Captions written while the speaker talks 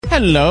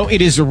Hello,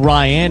 it is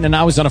Ryan, and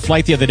I was on a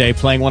flight the other day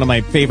playing one of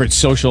my favorite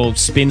social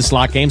spin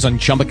slot games on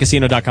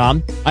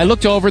ChumbaCasino.com. I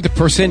looked over at the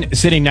person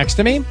sitting next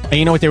to me, and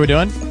you know what they were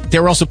doing? They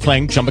were also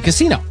playing Chumba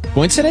Casino.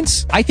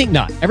 Coincidence? I think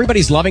not.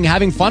 Everybody's loving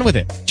having fun with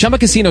it. Chumba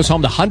Casino is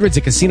home to hundreds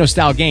of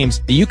casino-style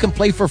games that you can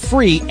play for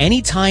free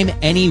anytime,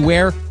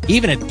 anywhere,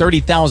 even at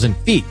 30,000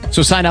 feet.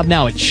 So sign up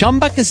now at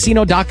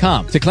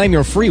ChumbaCasino.com to claim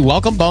your free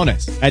welcome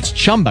bonus. That's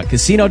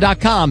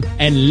ChumbaCasino.com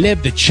and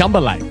live the Chumba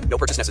life. No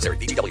purchase necessary.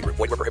 VGW. Void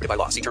where prohibited by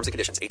law. See terms and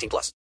conditions.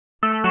 18+.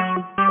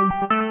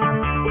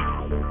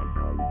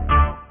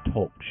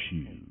 Talk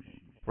shoes.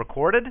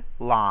 Recorded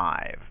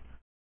live.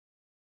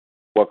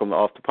 Welcome to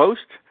Off the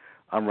Post.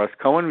 I'm Russ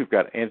Cohen. We've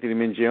got Anthony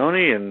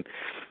Mingione, and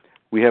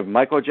we have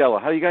Mike Augello.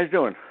 How are you guys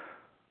doing?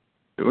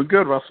 Doing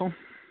good, Russell.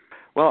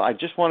 Well, I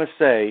just want to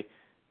say,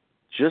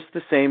 just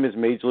the same as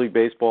Major League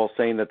Baseball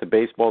saying that the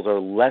baseballs are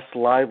less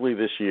lively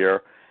this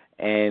year,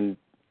 and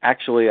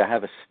actually I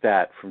have a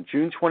stat. From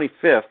June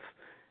 25th,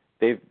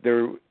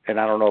 and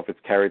I don't know if it's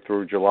carried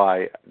through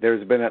July,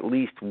 there's been at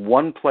least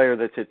one player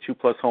that's hit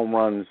 2+ home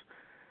runs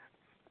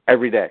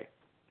every day,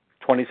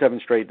 27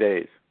 straight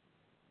days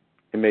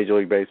in Major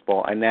League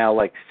Baseball, and now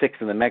like 6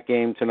 in the Met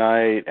game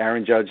tonight.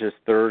 Aaron Judge has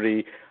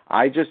 30.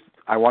 I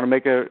want to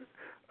make a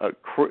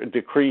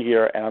decree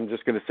here, and I'm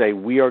just going to say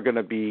we are going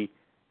to be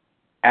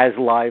as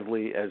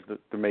lively as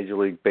the Major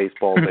League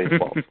Baseball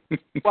baseballs.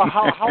 Well,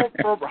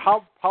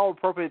 how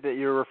appropriate that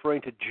you're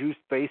referring to juiced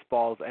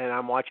baseballs, and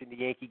I'm watching the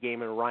Yankee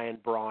game and Ryan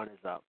Braun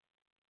is up.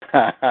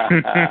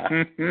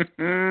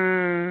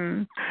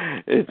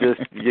 It's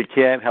just, you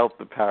can't help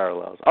the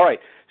parallels. All right,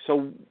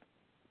 so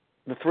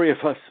the three of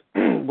us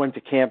went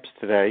to camps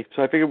today,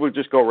 so I figured we'd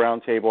just go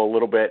round table a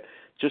little bit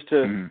just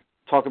to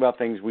talk about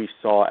things we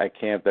saw at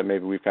camp that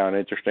maybe we found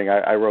interesting.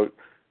 I wrote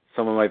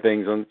some of my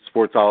things on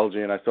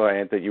Sportsology, and I saw,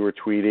 Ant, that you were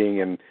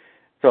tweeting. And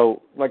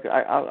so, like,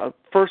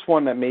 first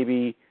one that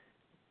maybe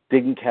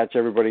didn't catch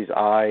everybody's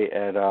eye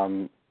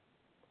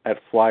at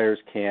Flyers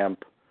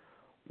camp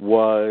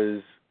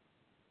was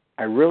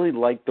I really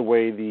liked the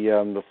way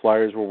the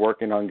Flyers were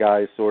working on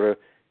guys sort of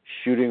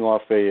shooting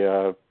off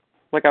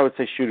like I would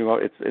say shooting off,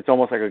 it's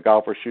almost like a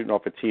golfer shooting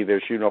off a tee. They're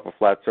shooting off a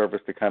flat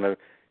surface to kind of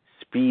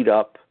speed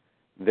up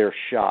their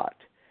shot.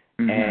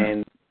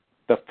 And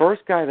the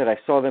first guy that I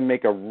saw them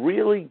make a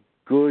really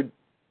good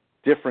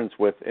difference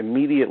with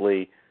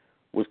immediately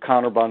was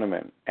Connor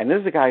Bunnaman. And this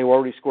is a guy who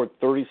already scored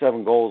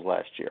 37 goals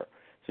last year.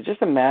 So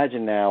just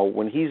imagine now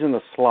when he's in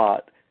the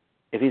slot,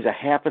 if he's a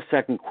half a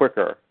second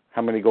quicker,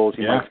 how many goals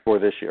he might score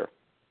this year.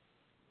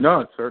 No,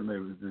 it certainly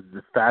was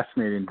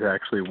fascinating to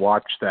actually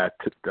watch that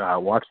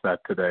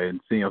today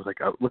and seeing. I was like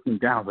looking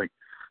down, I was like,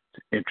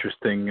 it's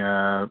interesting.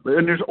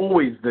 And there's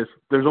always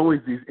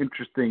these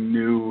interesting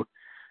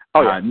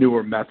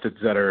newer methods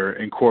that are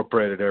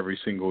incorporated every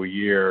single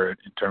year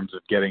in terms of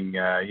getting,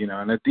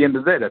 and at the end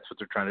of the day, that's what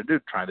they're trying to do,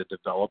 trying to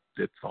develop.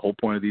 It's the whole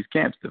point of these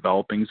camps,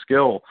 developing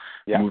skill,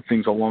 move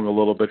things along a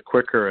little bit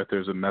quicker if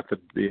there's a method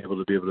to be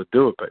able to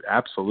do it. But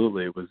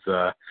absolutely, it was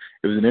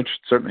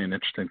certainly an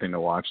interesting thing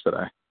to watch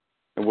today.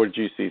 And what did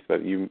you see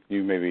that you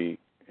maybe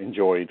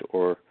enjoyed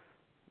or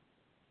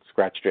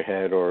scratched your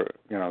head or,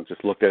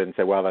 just looked at it and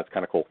said, wow, that's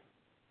kind of cool?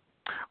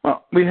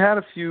 Well, we had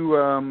a few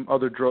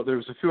other drills. There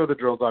was a few other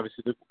drills,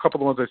 obviously. A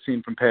couple of ones I've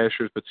seen from past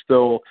years, but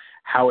still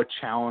how it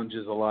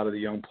challenges a lot of the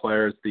young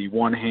players. The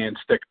one-hand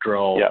stick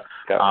drill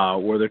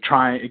where they're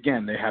trying,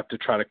 again, they have to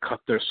try to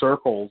cut their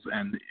circles.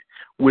 And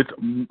with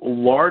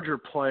larger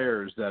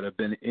players that have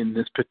been in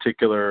this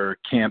particular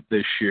camp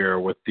this year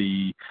with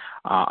the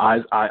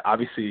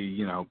obviously,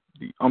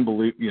 the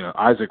unbelievable,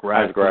 Isaac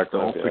Radcliffe, the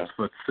whole 6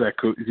 foot thick,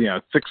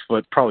 6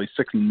 foot, probably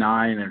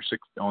 6'9" or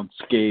 6 on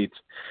skates.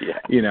 Yeah.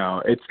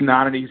 It's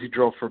not an easy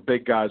drill for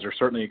big guys, or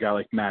certainly a guy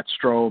like Matt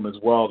Strome as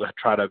well, to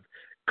try to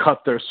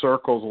cut their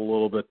circles a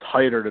little bit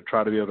tighter to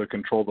try to be able to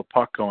control the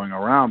puck going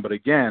around. But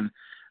again,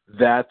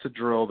 that's a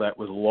drill that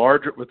was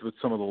larger with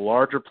some of the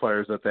larger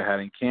players that they had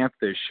in camp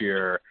this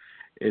year.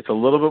 It's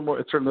certainly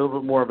a little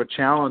bit more of a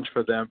challenge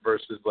for them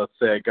versus, let's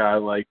say, a guy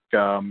like,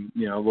 a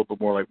little bit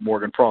more like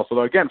Morgan Frost.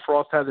 Although, again,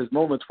 Frost had his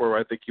moments where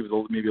I think he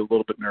was maybe a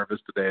little bit nervous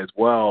today as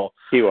well.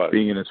 He was.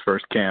 Being in his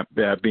first camp.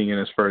 But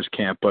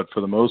for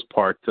the most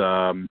part,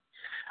 I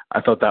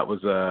thought that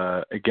was,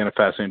 again, a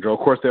fascinating drill.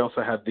 Of course, they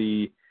also had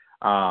the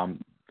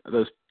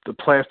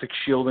plastic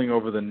shielding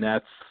over the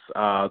nets,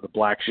 the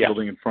black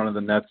shielding in front of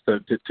the nets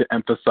to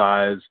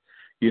emphasize,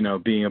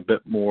 being a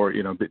bit more,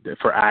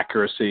 for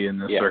accuracy in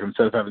this circumstance,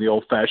 instead of having the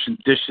old-fashioned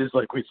dishes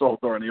like we saw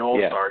during the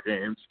All-Star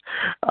games.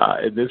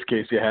 In this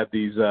case, you had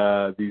these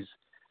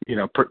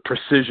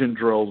precision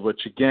drills,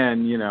 which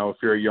again, if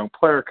you're a young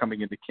player coming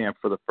into camp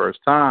for the first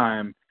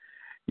time,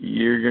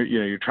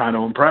 you're trying to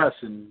impress,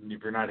 and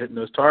if you're not hitting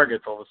those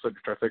targets, all of a sudden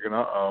you start thinking,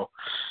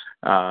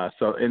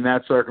 so in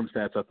that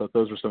circumstance, I thought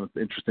those were some of the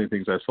interesting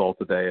things I saw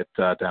today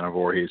at down at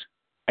Voorhees.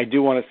 I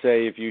do want to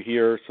say, if you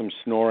hear some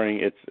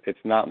snoring, it's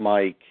not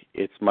Mike,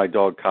 it's my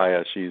dog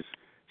Kaya. She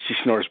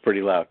snores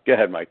pretty loud. Go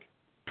ahead, Mike.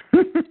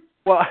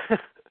 Well,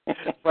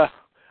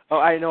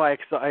 I know I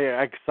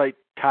excite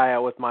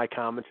Kaya with my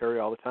commentary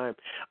all the time.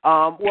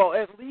 Well,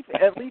 at Leaf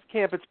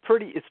Camp, it's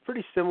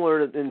pretty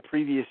similar in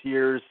previous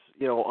years.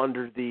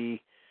 Under the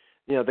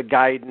the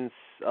guidance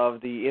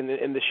of in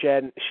the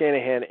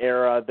Shanahan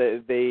era,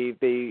 they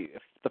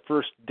the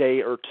first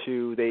day or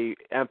two they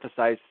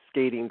emphasized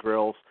skating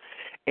drills,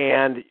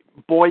 and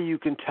boy, you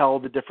can tell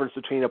the difference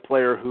between a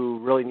player who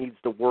really needs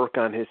to work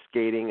on his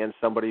skating and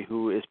somebody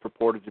who is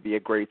purported to be a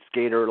great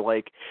skater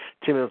like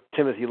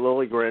Timothy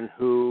Liljegren,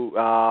 who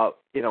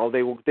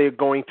they're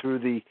going through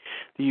the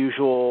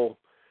usual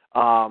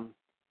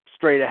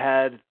straight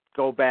ahead,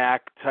 go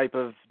back type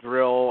of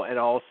drill, and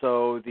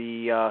also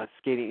the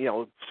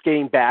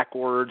skating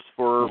backwards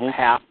for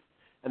half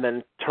and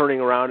then turning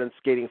around and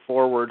skating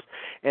forwards.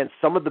 And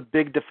some of the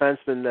big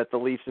defensemen that the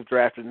Leafs have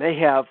drafted, and they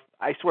have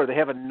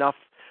enough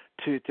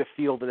to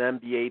field an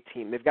NBA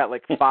team. They've got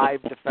like 5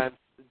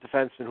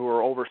 defensemen who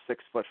are over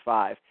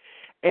 6'5",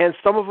 and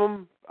some of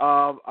them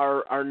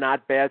are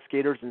not bad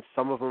skaters, and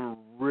some of them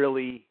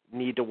really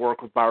need to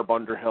work with Barb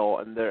Underhill,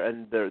 and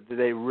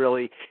they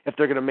really, if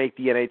they're going to make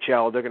the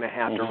NHL, they're going to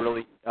have to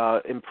really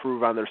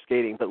improve on their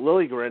skating. But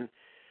Liljegren,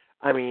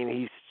 I mean,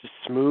 he's just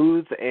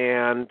smooth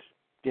and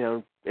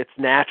it's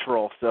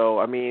natural. So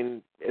I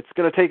mean, it's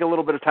going to take a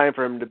little bit of time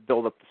for him to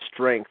build up the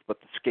strength, but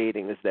the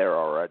skating is there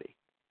already.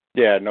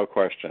 Yeah, no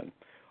question.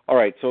 All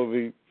right, so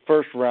the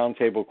first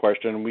roundtable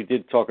question, we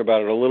did talk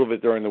about it a little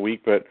bit during the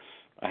week, but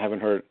I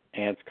haven't heard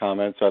Ant's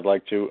comments, so I'd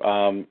like to,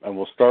 and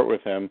we'll start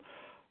with him.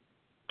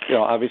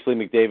 Obviously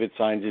McDavid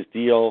signed his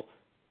deal,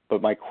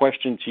 but my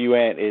question to you,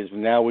 Ant, is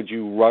now would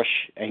you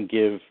rush and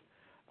give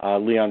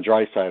Leon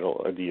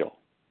Draisaitl a deal?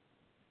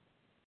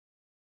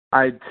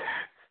 I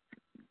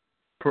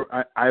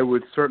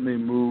would certainly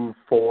move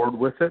forward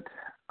with it,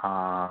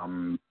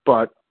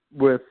 but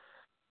with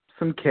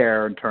some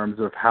care in terms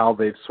of how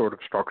they've sort of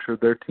structured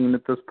their team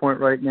at this point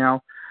right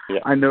now. Yeah.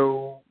 I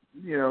know,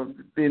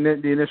 the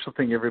initial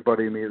thing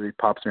everybody immediately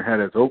pops in their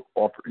head is,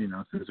 offer, is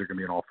there going to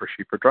be an offer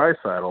sheet for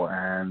Draisaitl?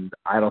 And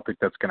I don't think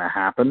that's going to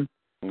happen,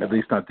 at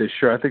least not this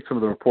year. I think some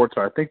of the reports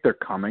I think they're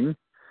coming.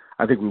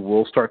 I think we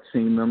will start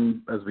seeing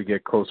them as we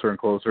get closer and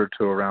closer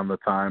to around the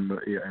time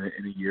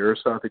in a year or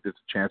so. I think there's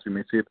a chance we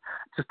may see it.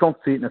 Just don't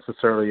see it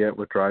necessarily yet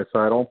with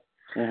Draisaitl.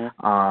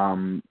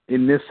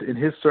 In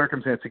his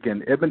circumstance,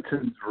 again,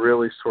 Edmonton's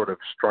really sort of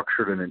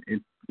structured in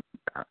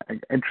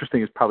an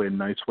interesting is probably a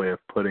nice way of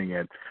putting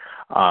it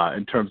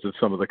in terms of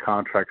some of the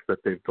contracts that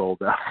they've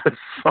doled out this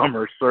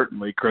summer.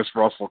 Certainly, Chris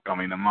Russell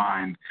coming to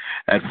mind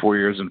at 4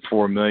 years and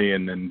 $4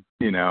 million, and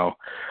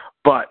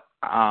but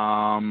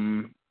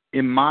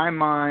in my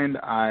mind,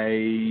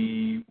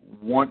 I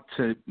want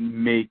to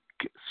make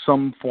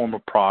some form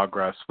of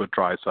progress with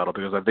Draisaitl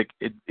because I think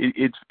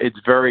it's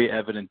very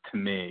evident to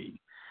me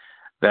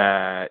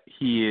that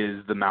he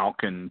is the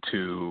Malkin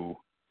to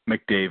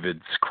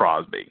McDavid's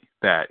Crosby.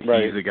 That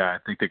he's the guy I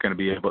think they're going to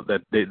be able,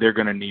 that they're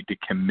going to need to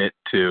commit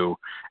to,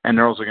 and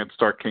they're also going to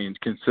start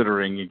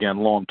considering again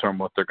long term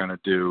what they're going to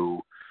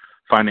do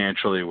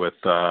financially with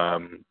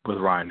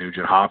Ryan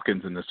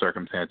Nugent-Hopkins in this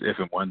circumstance, if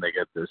and when they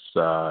get this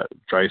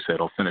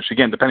Draisaitl finish.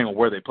 Again, depending on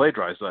where they play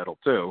Draisaitl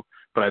too,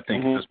 but I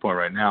think at this point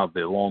right now,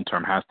 the long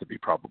term has to be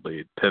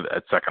probably pivot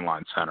at second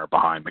line center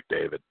behind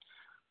McDavid.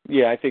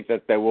 Yeah, I think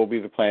that will be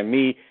the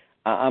plan.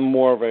 I'm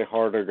more of a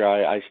harder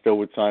guy. I still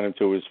would sign him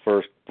to his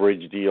first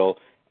bridge deal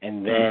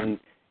and then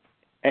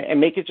and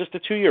make it just a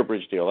 2-year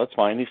bridge deal. That's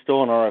fine. He's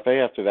still an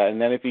RFA after that. And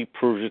then if he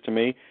proves it to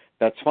me,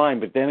 that's fine.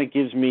 But then it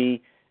gives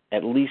me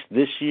at least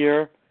this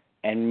year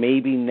and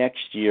maybe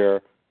next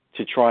year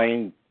to try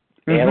and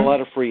add a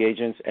lot of free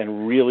agents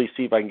and really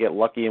see if I can get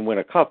lucky and win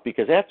a cup,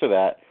 because after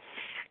that,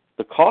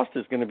 the cost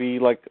is going to be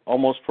like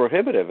almost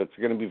prohibitive. It's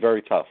going to be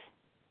very tough.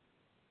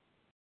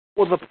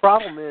 Well, the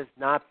problem is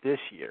not this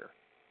year,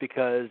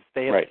 because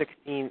they have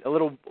a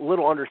little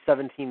under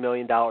 $17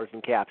 million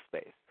in cap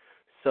space.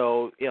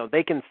 So,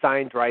 they can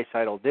sign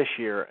Draisaitl this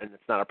year and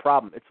it's not a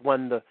problem. It's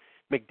when the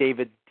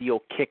McDavid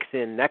deal kicks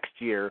in next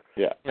year.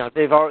 Yeah.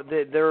 They're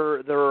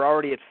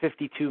already at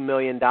 $52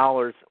 million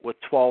with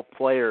 12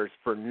 players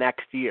for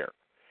next year.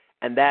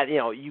 And that,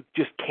 you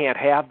just can't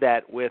have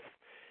that with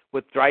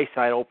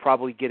Draisaitl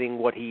probably getting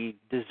what he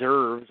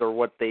deserves, or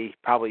what they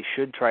probably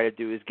should try to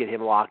do is get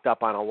him locked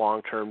up on a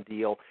long-term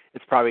deal.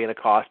 It's probably going to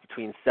cost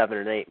between $7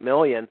 and $8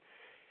 million.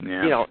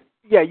 Yeah.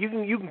 You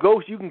can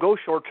go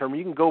short term,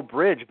 you can go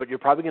bridge, but you're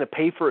probably going to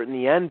pay for it in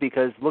the end,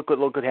 because look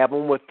what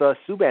happened with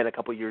Subban a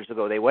couple years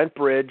ago. They went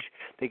bridge,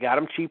 they got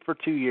him cheap for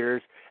 2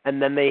 years,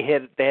 and then they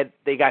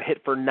got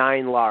hit for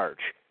 9 large.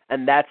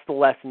 And that's the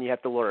lesson you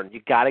have to learn. You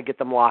got to get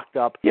them locked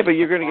up. Yeah, but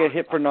you're going to get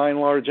hit for 9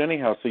 large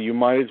anyhow, so you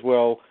might as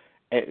well.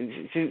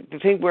 See, the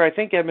thing where I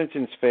think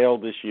Edmonton's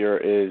failed this year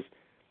is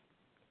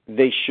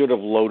they should have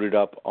loaded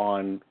up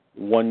on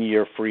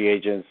 1-year free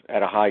agents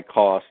at a high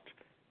cost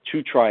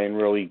to try and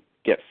really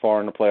get far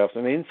in the playoffs,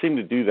 and they didn't seem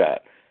to do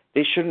that.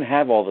 They shouldn't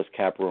have all this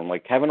cap room.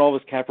 Like, having all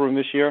this cap room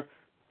this year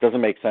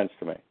doesn't make sense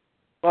to me.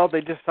 Well,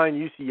 they just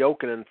signed UC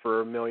Jokinen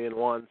for $1.1 million,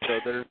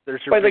 so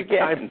there's your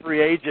big-time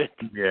free agent.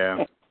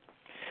 Yeah.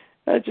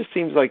 It just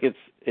seems like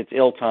it's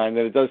ill-timed,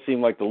 and it does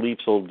seem like the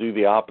Leafs will do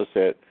the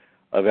opposite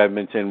of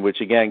Edmonton,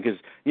 which again, because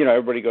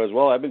everybody goes,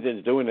 well,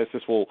 Edmonton's doing this.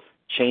 This will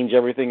change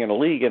everything in the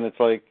league, and it's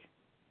like,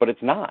 but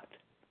it's not.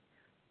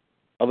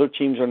 Other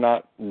teams are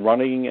not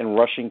running and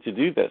rushing to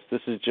do this.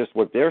 This is just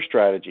what their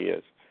strategy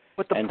is.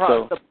 But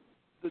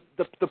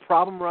the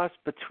problem, Russ,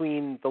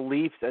 between the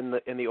Leafs and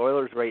the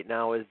Oilers right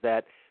now is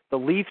that the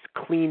Leafs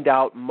cleaned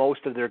out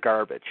most of their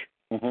garbage,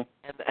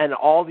 and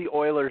all the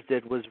Oilers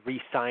did was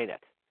re-sign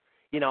it.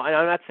 And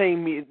I'm not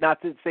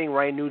saying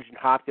Ryan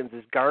Nugent-Hopkins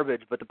is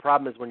garbage, but the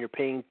problem is when you're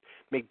paying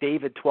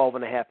McDavid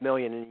 $12.5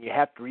 million and you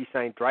have to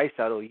re-sign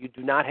Draisaitl, you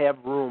do not have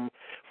room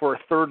for a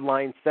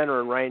third-line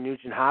center and Ryan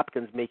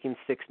Nugent-Hopkins making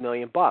 $6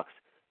 million.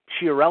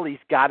 Chiarelli's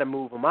got to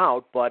move him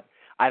out, but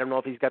I don't know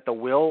if he's got the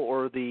will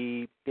or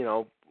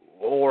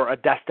or a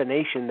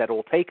destination that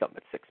will take him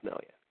at $6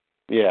 million.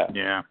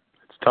 Yeah,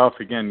 it's tough.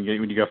 Again,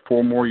 when you got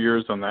 4 more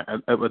years on that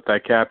with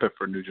that cap hit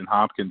for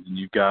Nugent-Hopkins, and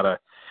you've got to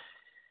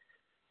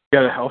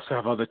also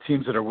have other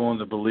teams that are willing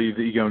to believe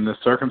that, in this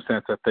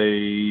circumstance, that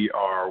they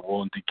are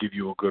willing to give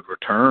you a good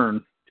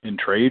return in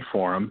trade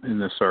for him in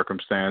this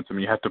circumstance. I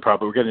mean,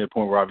 we're getting to the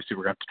point where obviously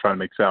we're going to have to try to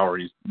make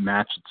salaries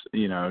match.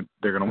 They're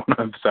going to want to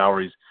have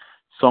salaries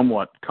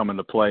somewhat come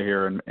into play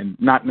here and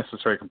not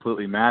necessarily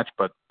completely match,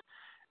 but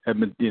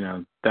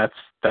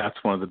that's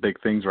one of the big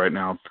things right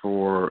now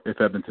for if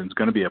Edmonton's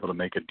going to be able to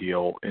make a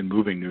deal in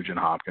moving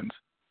Nugent-Hopkins.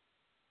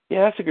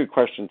 Yeah, that's a good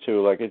question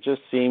too. Like, it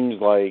just seems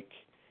like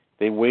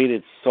they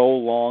waited so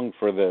long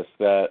for this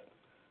that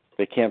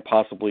they can't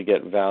possibly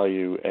get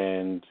value,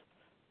 and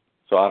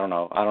so I don't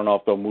know. I don't know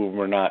if they'll move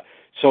them or not.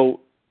 So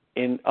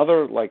in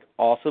other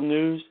awesome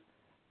news,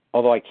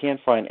 although I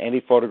can't find any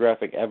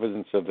photographic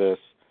evidence of this,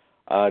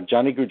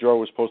 Johnny Gaudreau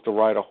was supposed to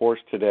ride a horse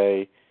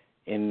today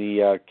in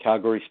the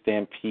Calgary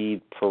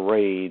Stampede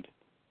Parade.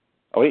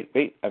 Oh,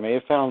 wait, I may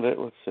have found it.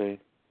 Let's see.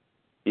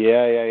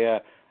 Yeah.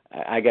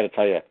 I got to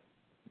tell you,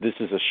 this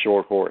is a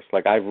short horse.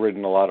 I've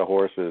ridden a lot of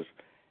horses,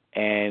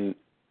 and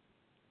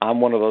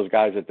I'm one of those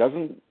guys that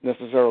doesn't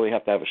necessarily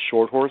have to have a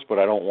short horse, but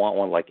I don't want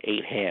one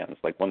 8 hands,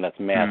 one that's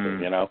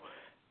massive,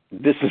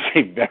 This is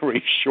a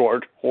very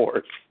short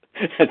horse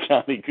that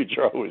Johnny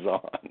Gaudreau is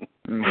on.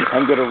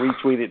 I'm going to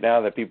retweet it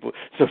now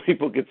so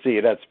people can see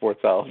it at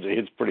Sportsology.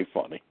 It's pretty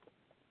funny.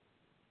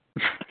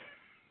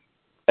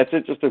 That's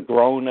it, just a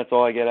groan. That's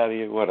all I get out of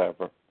you.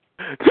 Whatever.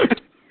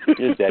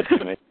 You're dead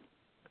to me.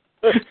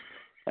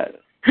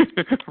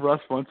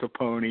 Russ wants a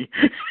pony.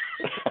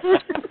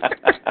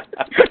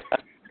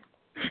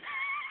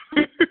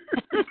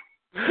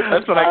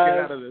 That's what I get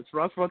out of this.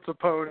 Russ wants a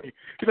pony.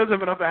 He doesn't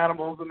have enough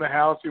animals in the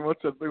house. He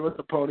wants a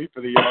pony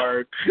for the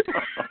yard.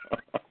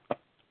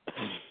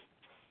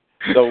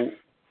 So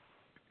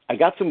I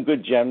got some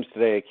good gems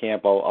today at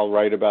camp. I'll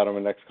write about them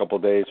in the next couple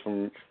of days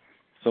from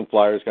some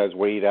Flyers guys,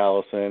 Wade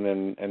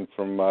Allison and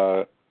from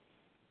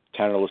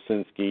Tanner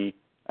Lasinski.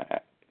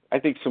 I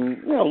think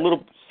some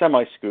little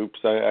semi-scoops.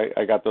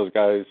 I got those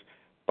guys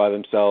by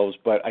themselves,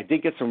 but I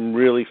did get some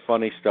really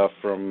funny stuff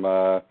from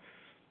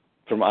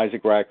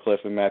Isaac Ratcliffe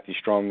and Matthew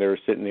Strome. They were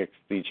sitting next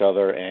to each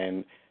other,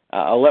 and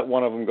I'll let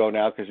one of them go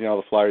now because,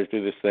 the Flyers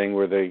do this thing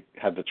where they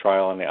have the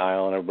trial on the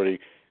aisle and everybody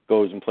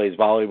goes and plays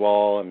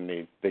volleyball,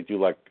 and they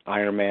do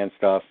Iron Man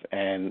stuff.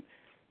 And,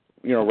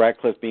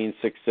 Ratcliffe being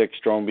 6'6",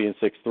 Strome being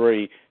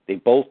 6'3", they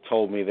both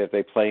told me that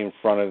they play in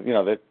front of,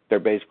 that they're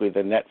basically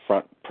the net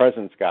front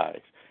presence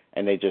guys.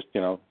 And they just,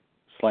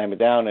 slam it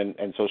down.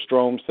 And so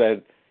Strome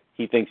said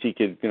he thinks he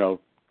could,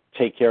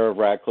 take care of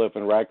Ratcliffe.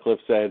 And Ratcliffe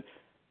said,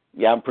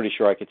 yeah, I'm pretty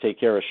sure I could take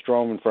care of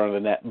Strome in front of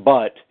the net.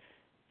 But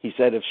he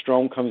said, if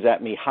Strome comes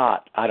at me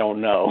hot, I don't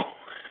know.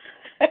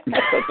 I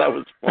thought that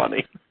was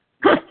funny.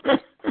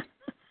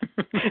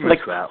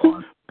 That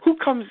one. Who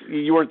comes,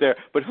 you weren't there,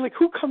 but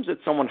who comes at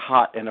someone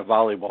hot in a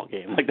volleyball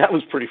game? That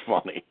was pretty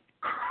funny.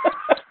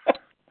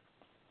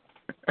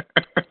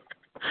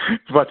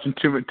 He's watching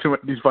too much.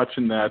 He's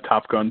watching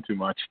Top Gun too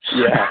much.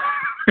 Yeah.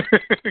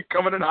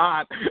 Coming in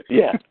hot.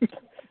 Yeah.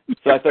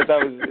 So I thought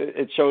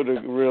it showed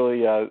a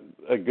really a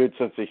good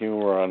sense of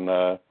humor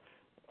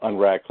on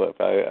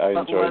Ratcliffe. I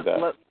enjoyed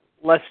that.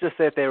 Let's just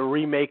say if they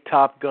remake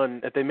Top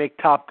Gun, if they make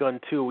Top Gun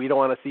 2, we don't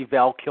want to see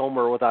Val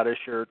Kilmer without his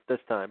shirt this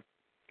time.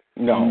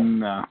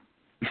 No.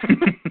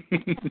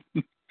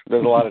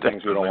 There's a lot of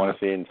things we don't want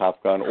to see in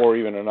Top Gun, or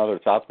even another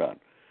Top Gun.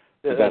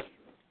 Yeah.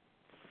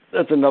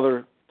 That's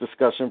another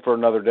discussion for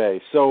another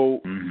day. So,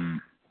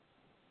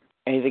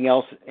 anything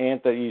else,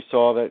 Ant, that you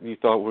saw that you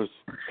thought was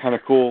kind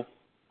of cool?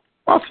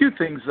 Well, a few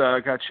things.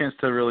 Got a chance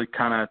to really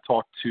kind of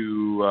talk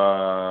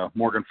to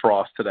Morgan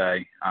Frost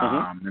today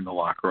in the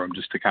locker room,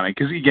 just to kind of,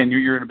 because again,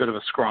 you're in a bit of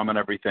a scrum and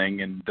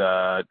everything, and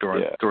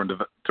during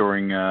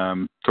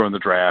the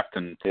draft,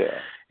 and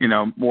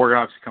Morgan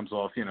obviously comes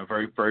off,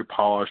 very very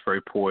polished,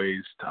 very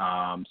poised.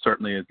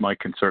 Certainly, as Mike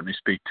can certainly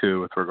speak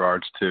to with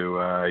regards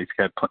to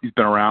he's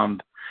been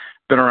around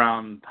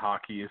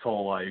hockey his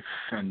whole life,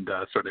 and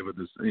certainly with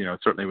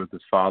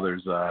his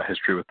father's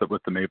history with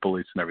the Maple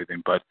Leafs and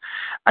everything. But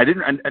I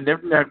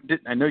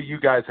know you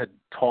guys had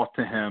talked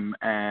to him,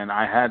 and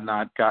I had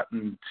not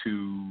gotten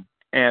to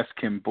ask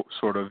him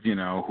sort of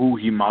who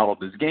he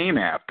modeled his game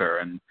after,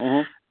 and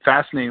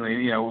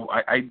fascinatingly,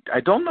 I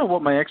don't know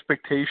what my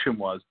expectation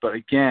was, but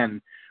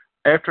again,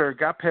 after I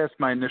got past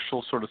my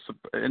initial I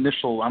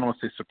don't want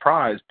to say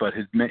surprise, but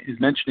his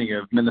mentioning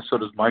of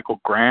Minnesota's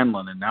Michael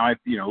Granlund, and now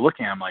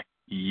looking at him like,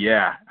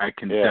 yeah, I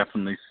can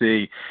definitely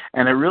see,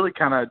 and it really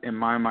kind of, in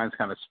my mind,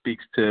 kind of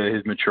speaks to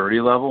his maturity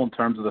level in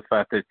terms of the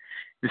fact that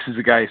this is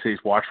a guy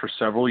he's watched for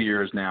several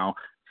years now.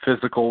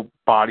 Physical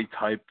body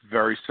type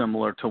very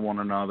similar to one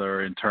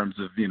another in terms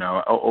of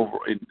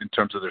in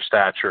terms of their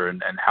stature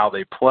and how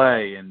they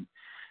play. And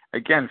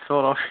again,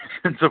 Philadelphia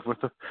ends up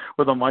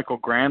with a Michael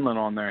Granlund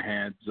on their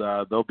hands.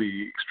 They'll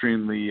be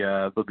extremely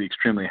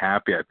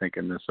happy, I think,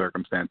 in this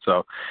circumstance.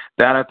 So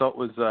that I thought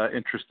was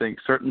interesting.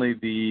 Certainly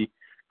the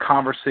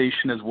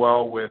conversation as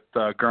well with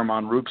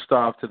German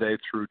Rubtsov today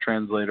through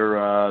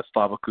translator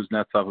Slava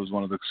Kuznetsov, who's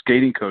one of the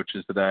skating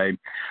coaches today.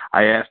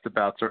 I asked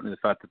about certainly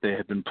the fact that they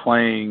had been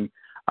playing.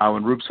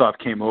 When Rubtsov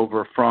came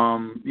over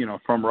from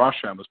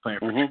Russia and was playing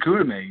for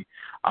Chicoutimi,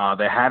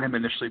 they had him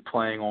initially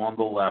playing on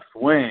the left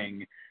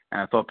wing, and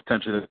I thought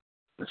potentially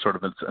that sort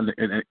of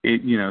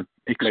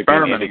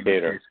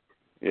experimenting.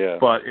 Yeah.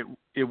 But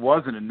it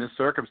wasn't in this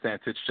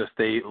circumstance. It's just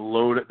they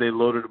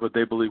loaded what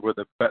they believe were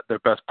their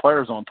best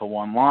players onto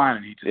one line,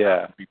 and he just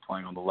happened to be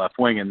playing on the left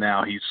wing, and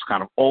now he's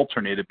kind of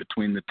alternated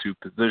between the two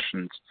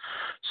positions.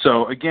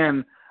 So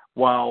again,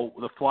 while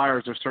the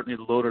Flyers are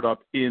certainly loaded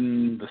up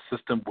in the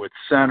system with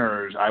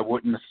centers, I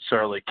wouldn't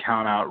necessarily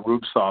count out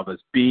Rubtsov as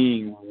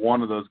being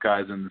one of those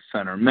guys in the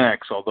center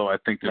mix, although I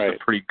think there's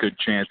a pretty good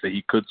chance that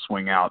he could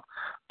swing out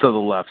to the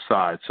left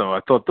side. So I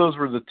thought those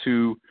were the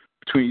two,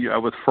 between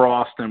with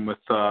Frost and with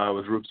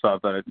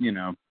Rubtsov,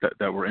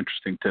 that were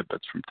interesting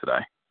tidbits from today.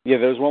 Yeah,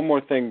 there's one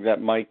more thing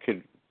that Mike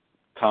could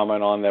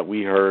comment on that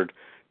we heard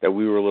that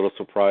we were a little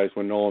surprised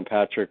when Nolan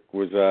Patrick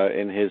was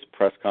in his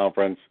press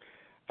conference.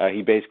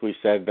 He basically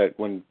said that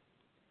when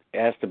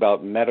asked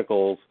about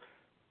medicals,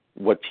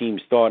 what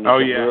teams thought,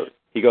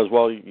 he goes,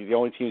 well, the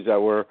only teams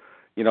that were,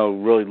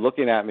 really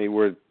looking at me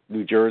were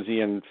New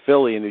Jersey and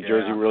Philly, and New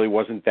Jersey really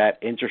wasn't that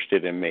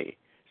interested in me.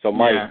 So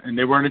Mike, and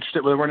they weren't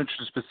interested. Well, they weren't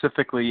interested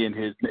specifically in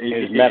his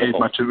medical, as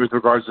much with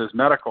regards to his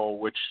medical,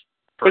 which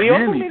for but he him,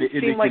 also made it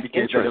seem like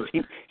interest.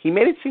 He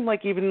made it seem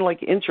like even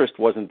like interest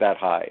wasn't that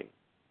high.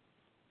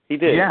 He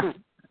did, as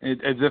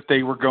if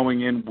they were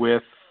going in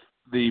with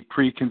the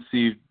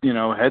preconceived,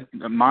 head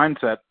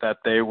mindset that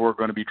they were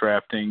going to be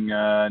drafting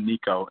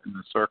Nico in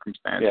this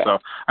circumstance. Yeah. So,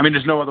 I mean,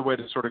 there's no other way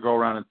to sort of go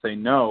around and say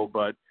no,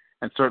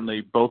 and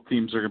certainly both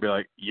teams are going to be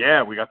like,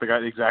 yeah, we got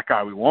the exact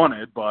guy we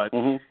wanted, but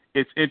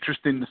it's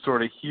interesting to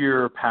sort of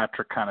hear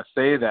Patrick kind of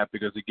say that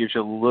because it gives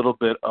you a little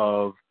bit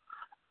of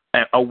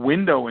a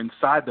window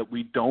inside that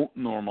we don't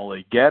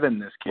normally get in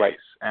this case. Right.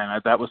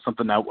 And that was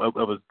something that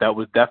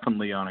was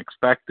definitely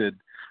unexpected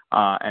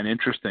and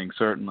interesting,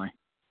 certainly.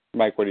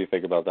 Mike, what do you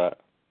think about that?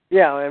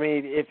 Yeah, I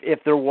mean, if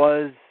there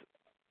was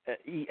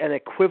an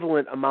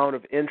equivalent amount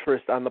of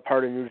interest on the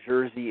part of New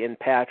Jersey in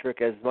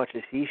Patrick as much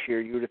as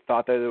Hischier, you would have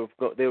thought that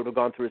they would have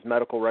gone through his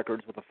medical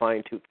records with a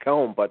fine-tooth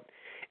comb. But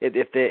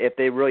if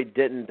they really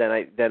didn't,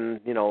 then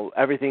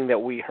everything that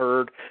we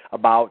heard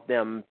about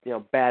them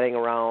batting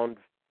around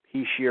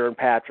Hischier and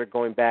Patrick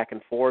going back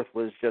and forth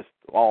was just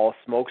all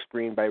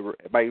smokescreen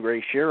by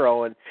Ray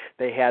Shero, and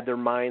they had their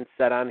minds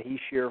set on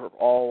Hischier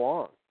all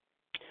along.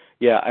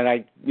 Yeah,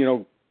 and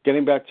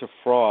getting back to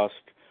Frost,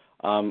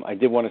 I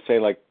did want to say,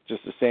 like,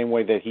 just the same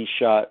way that he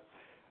shot,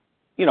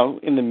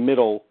 in the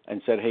middle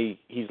and said, hey,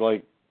 he's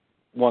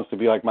wants to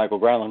be like Michael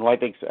Granlund, who I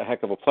think's a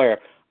heck of a player.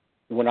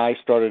 When I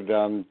started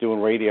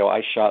doing radio,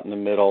 I shot in the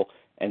middle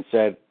and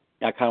said,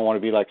 I kind of want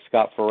to be like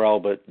Scott Farrell,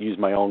 but use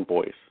my own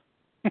voice.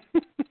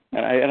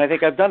 and I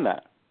think I've done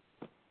that.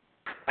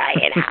 Try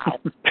it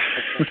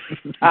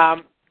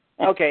out.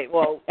 Okay,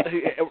 well,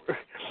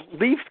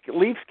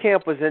 Leafs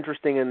camp was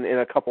interesting in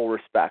a couple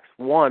respects.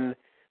 One,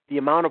 the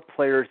amount of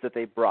players that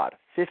they brought,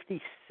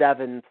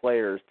 57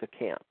 players to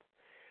camp.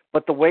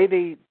 But the way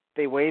they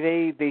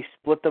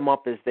split them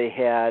up is they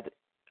had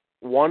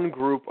one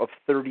group of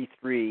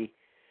 33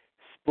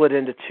 split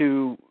into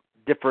two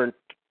different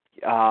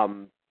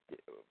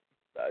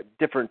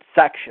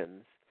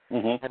sections,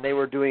 and they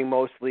were doing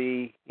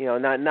mostly,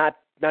 not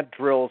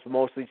drills, but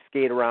mostly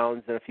skate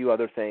arounds and a few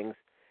other things.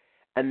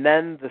 And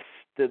then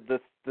the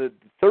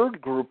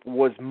third group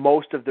was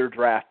most of their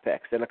draft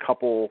picks and a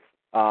couple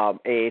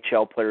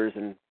AHL players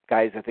and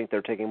guys I think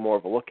they're taking more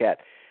of a look at.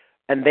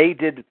 And they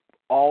did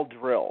all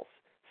drills.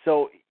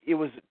 So it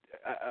was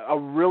a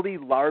really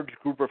large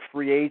group of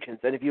free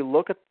agents. And if you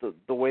look at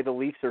the way the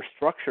Leafs are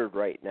structured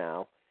right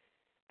now,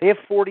 they have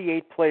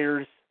 48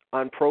 players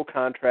on pro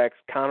contracts.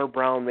 Connor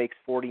Brown makes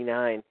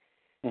 49.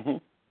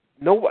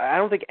 No, I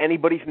don't think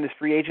anybody from this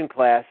free agent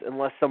class,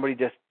 unless somebody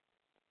just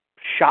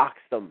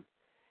shocks them,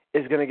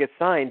 is going to get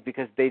signed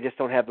because they just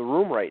don't have the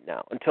room right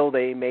now until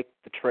they make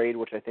the trade,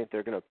 which I think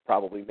they're going to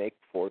probably make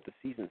before the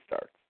season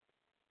starts.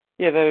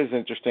 Yeah, that is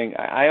interesting.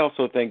 I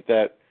also think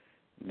that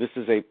this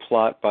is a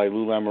plot by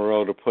Lou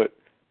Lamoriello to put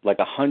like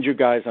 100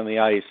 guys on the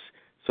ice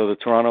so the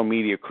Toronto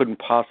media couldn't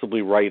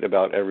possibly write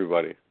about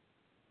everybody.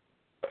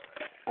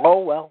 Oh,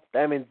 well,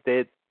 I mean,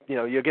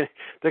 they're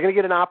gonna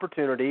get an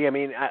opportunity. I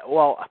mean, I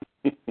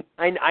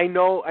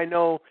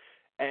know.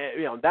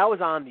 That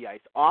was on the ice.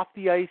 Off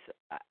the ice,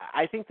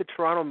 I think the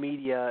Toronto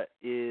media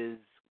is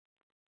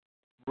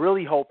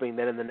really hoping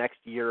that in the next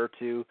year or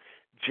two,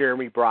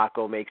 Jeremy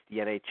Bracco makes the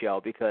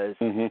NHL because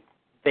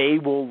they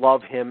will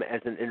love him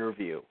as an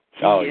interview.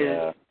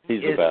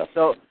 He's the best.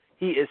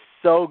 He is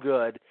so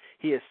good.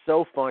 He is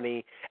so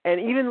funny, and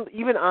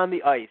even on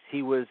the ice,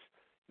 he was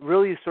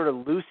really sort of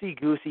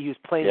loosey-goosey. He was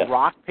playing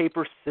rock,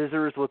 paper,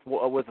 scissors with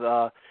one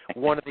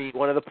of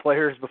the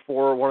players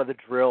before one of the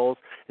drills,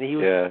 and he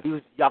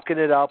was yucking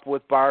it up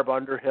with Barb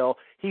Underhill.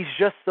 He's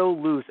just so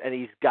loose, and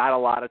he's got a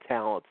lot of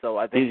talent. So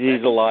I think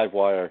he's a live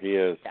wire. He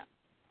is.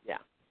 Yeah.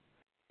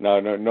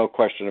 No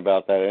question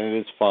about that, and it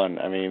is fun.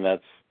 I mean,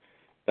 that's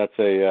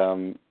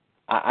a.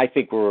 I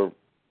think we're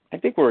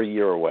a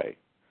year away.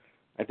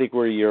 I think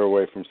we're a year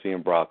away from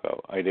seeing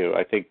Bracco. I do.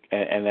 I think,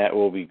 and that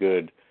will be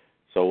good.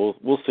 So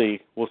we'll see.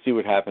 We'll see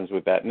what happens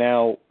with that.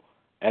 Now,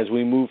 as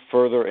we move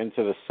further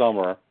into the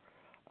summer,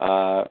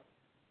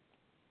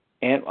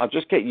 and I'll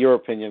just get your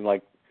opinion.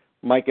 Like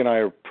Mike and I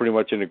are pretty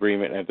much in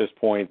agreement at this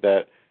point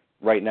that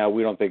right now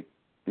we don't think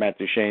Matt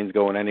Duchene's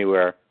going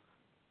anywhere.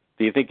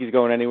 Do you think he's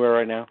going anywhere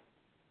right now?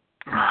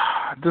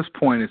 At this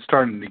point, it's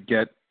starting to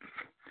get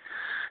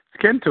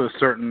to a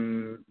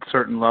certain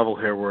level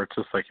here where it's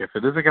just like if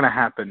it isn't going to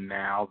happen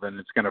now, then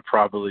it's going to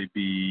probably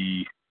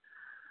be.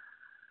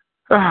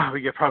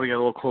 We probably get a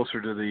little closer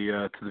to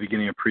the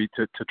beginning of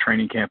to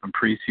training camp and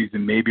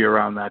preseason. Maybe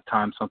around that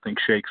time something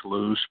shakes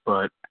loose,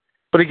 but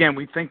again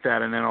we think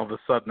that, and then all of a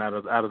sudden out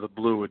of the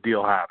blue a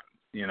deal happens.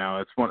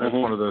 It's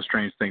one of those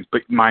strange things.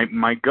 But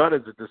my gut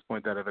is at this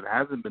point that if it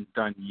hasn't been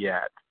done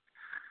yet,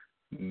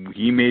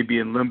 he may be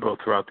in limbo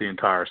throughout the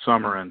entire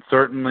summer, and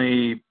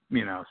certainly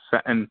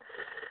and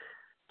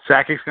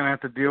Sakic's going to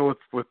have to deal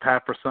with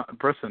Pat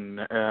Brisson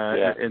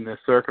in this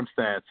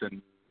circumstance, and.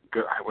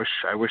 I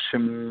wish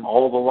him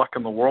all the luck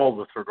in the world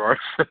with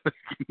regards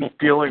to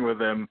dealing with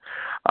him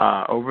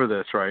over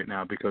this right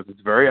now, because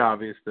it's very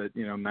obvious that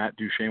Matt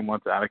Duchene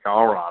wants out of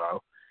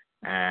Colorado,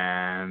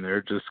 and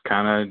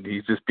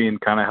he's just being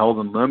kind of held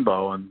in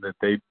limbo, and that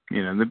they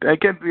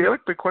again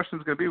the question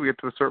is going to be, we get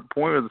to a certain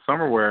point of the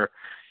summer where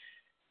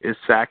is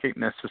Sakic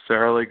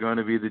necessarily going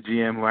to be the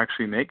GM who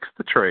actually makes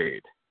the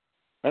trade?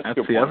 That's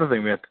the other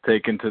thing we have to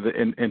take into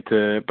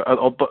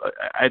but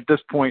at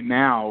this point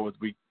now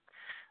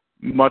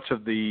much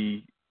of the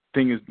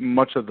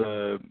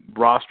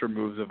roster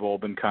moves have all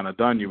been kind of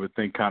done. You would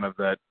think kind of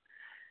that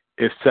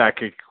if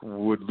Sakic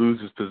would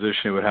lose his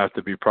position, it would have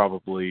to be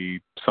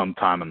probably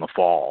sometime in the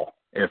fall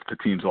if the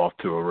team's off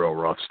to a real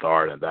rough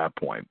start at that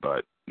point.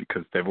 But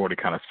because they've already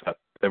kind of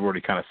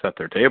set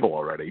their table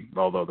already,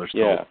 although they're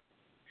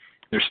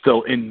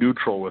still in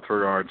neutral with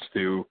regards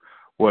to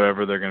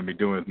whatever they're going to be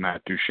doing with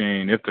Matt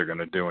Duchene, if they're going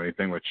to do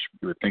anything, which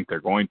you would think they're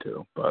going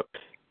to, but.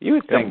 You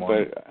would think,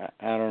 but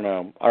I don't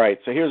know. All right,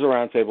 so here's a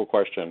roundtable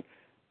question.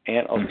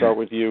 Ant, I'll start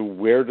with you.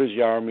 Where does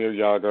Jaromir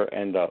Jagr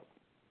end up?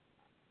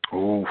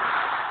 Ooh.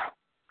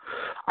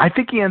 I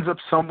think he ends up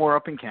somewhere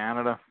up in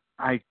Canada.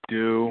 I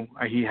do.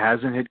 He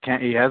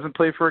hasn't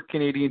played for a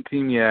Canadian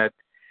team yet.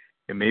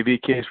 It may be a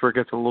case where it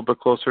gets a little bit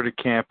closer to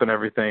camp and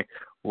everything.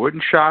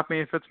 Wouldn't shock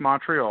me if it's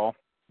Montreal.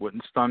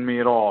 Wouldn't stun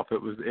me at all if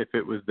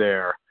it was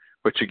there,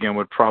 which again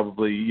would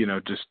probably,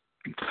 just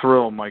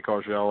thrill Mike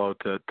Augello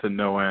to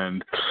no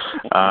end.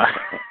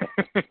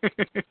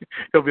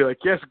 He'll be like,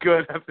 yes,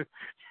 good. If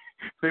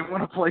they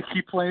want to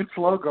keep playing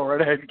slow, go right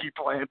ahead and keep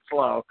playing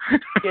slow.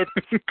 Get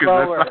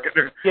slower.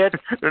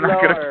 They're not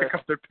going to pick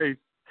up their pace.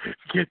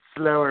 Get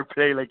slower.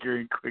 Play like you're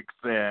in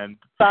quicksand.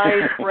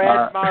 Sign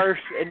Brad Marsh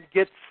and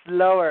get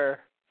slower.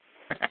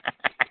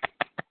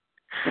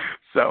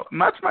 So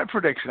that's my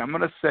prediction. I'm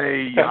going to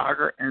say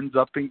Jagr ends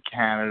up in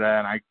Canada,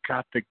 and I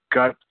got the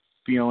gut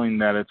feeling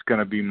that it's going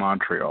to be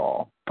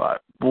Montreal,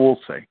 but we'll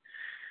see.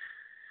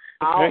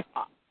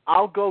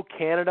 I'll go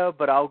Canada,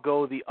 but I'll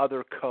go the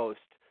other coast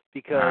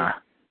because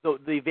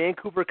the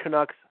Vancouver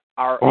Canucks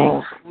are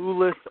a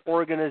clueless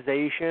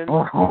organization,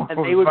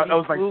 and they would be that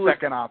was my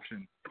second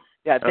option.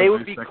 Yeah, they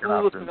would be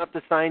clueless enough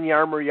to sign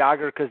Jaromir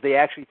Jagr because they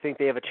actually think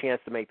they have a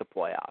chance to make the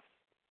playoffs.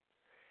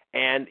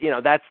 And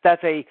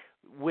that's a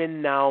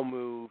win now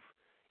move,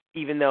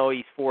 even though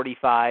he's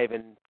 45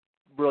 and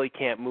really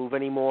can't move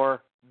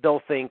anymore.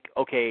 They'll think,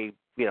 okay,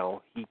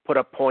 he put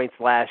up points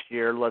last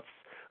year. Let's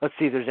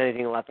see if there's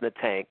anything left in the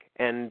tank.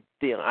 And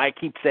I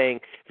keep saying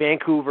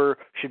Vancouver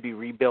should be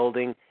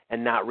rebuilding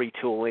and not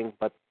retooling,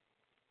 but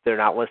they're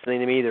not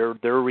listening to me.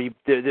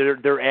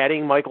 They're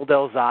adding Michael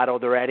Del Zotto.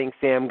 They're adding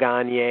Sam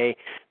Gagner.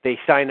 They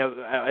signed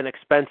an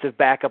expensive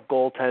backup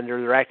goaltender.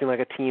 They're acting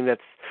like a team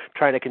that's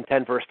trying to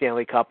contend for a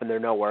Stanley Cup, and they're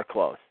nowhere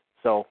close.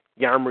 So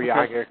Jaromir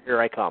Jagr, here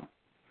I come.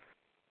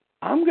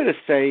 I'm going to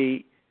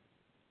say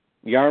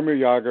Jaromir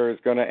Jagr is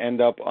going to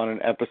end up on an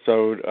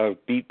episode of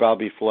Beat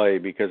Bobby Flay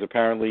because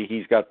apparently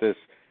he's got this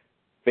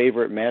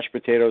favorite mashed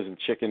potatoes and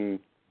chicken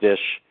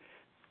dish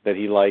that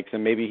he likes,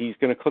 and maybe he's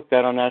going to cook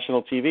that on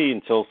national TV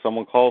until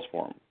someone calls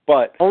for him.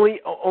 But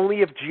only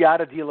if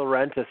Giada De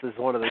Laurentiis is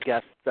one of the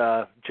guest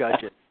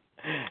judges.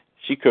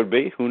 She could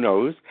be. Who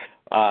knows?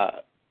 On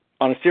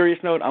a serious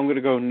note, I'm going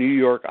to go New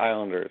York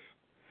Islanders.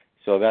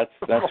 So that's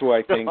who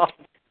I think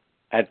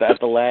at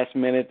the last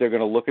minute they're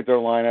going to look at their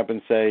lineup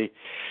and say,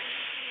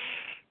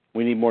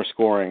 we need more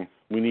scoring.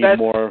 We need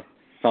more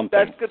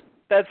something.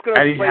 That's going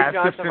to play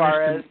John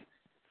Tavares.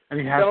 And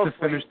he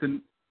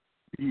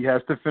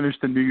has to finish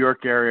the New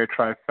York area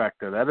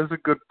trifecta. That is a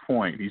good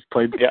point. He's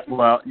played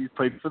well. He's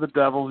played for the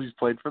Devils. He's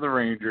played for the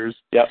Rangers.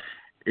 Yep.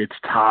 It's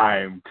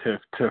time to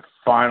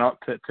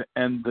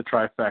end the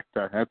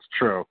trifecta. That's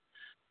true.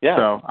 Yeah.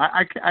 So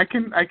I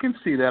can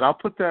see that. I'll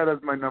put that as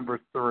my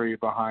number 3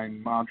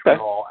 behind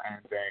Montreal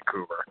and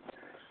Vancouver.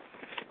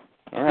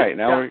 All right.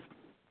 Now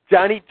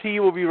Johnny T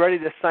will be ready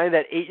to sign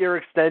that 8-year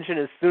extension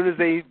as soon as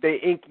they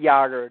ink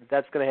Yager.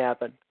 That's going to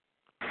happen.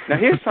 Now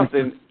here's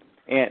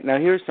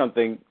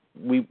something.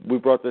 We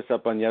brought this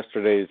up on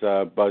yesterday's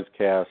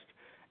Buzzcast,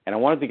 and I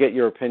wanted to get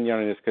your opinion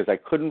on this because I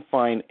couldn't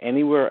find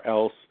anywhere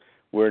else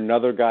where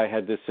another guy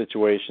had this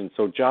situation.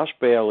 So Josh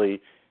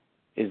Bailey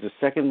is the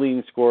second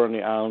leading scorer on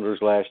the Islanders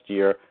last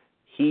year.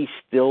 He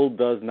still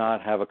does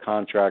not have a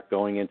contract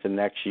going into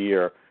next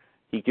year.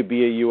 He could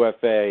be a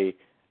UFA.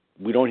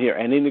 We don't hear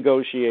any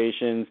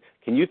negotiations.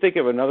 Can you think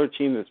of another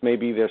team that's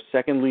maybe their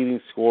second leading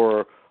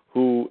scorer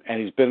and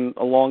he's been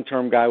a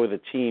long-term guy with a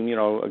team,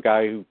 a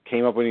guy who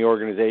came up in the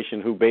organization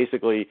who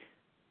basically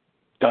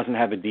doesn't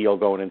have a deal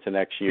going into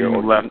next year?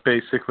 Or left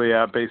basically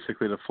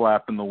to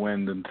flap in the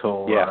wind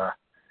until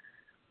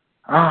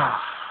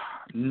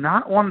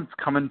not one that's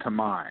coming to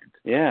mind.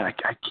 Yeah,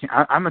 I can't.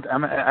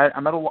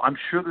 I'm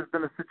sure there's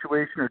been a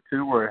situation or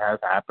two where it has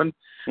happened,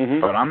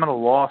 but I'm at a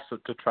loss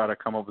to try to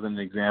come up with an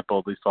example,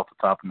 at least off the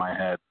top of my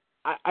head.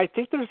 I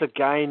think there's a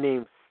guy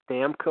named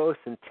Stamkos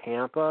in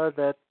Tampa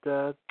that.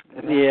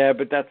 Yeah,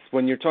 but that's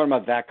when you're talking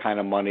about that kind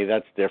of money.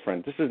 That's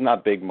different. This is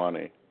not big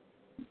money.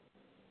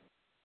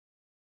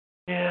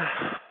 Yeah.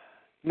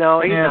 No,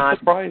 it's not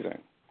surprising.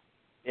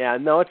 Yeah,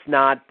 no, it's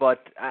not.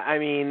 But I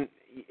mean,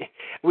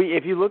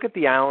 if you look at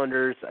the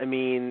Islanders, I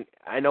mean,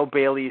 I know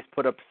Bailey's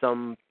put up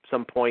some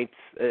points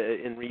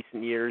in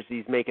recent years.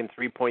 He's making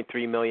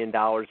 $3.3 million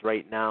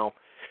right now.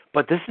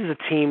 But this is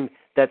a team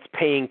that's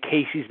paying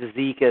Casey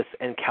Zizekas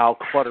and Cal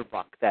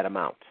Clutterbuck that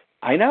amount.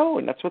 I know,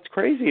 and that's what's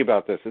crazy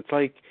about this. It's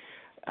like,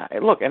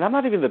 look, and I'm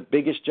not even the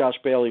biggest Josh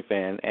Bailey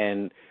fan,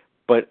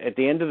 but at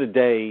the end of the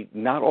day,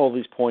 not all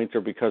these points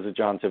are because of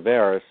John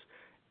Tavares,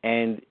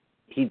 and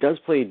he does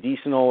play a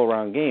decent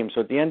all-around game.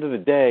 So at the end of the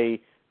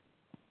day,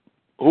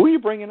 who are you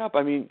bringing up?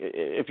 I mean,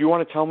 if you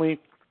want to tell me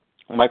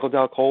Michael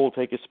Dal Cole will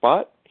take his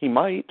spot, he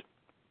might.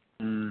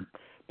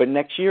 But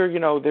next year,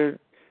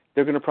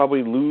 they're going to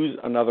probably lose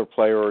another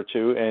player or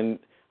two, and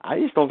I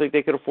just don't think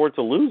they could afford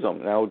to lose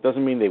them. Now, it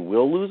doesn't mean they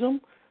will lose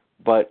them,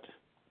 but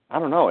I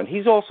don't know. And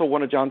he's also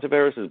one of John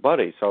Tavares'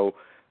 buddies, so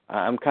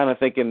I'm kind of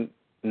thinking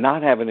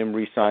not having him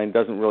re-sign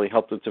doesn't really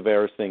help the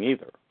Tavares thing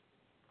either.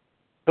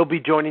 He'll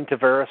be joining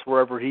Tavares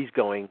wherever he's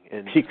going.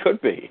 And he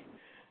could be.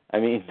 I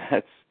mean,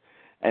 that's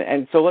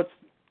and so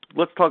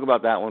let's talk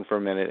about that one for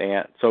a minute,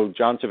 Ant. So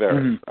John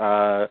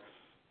Tavares,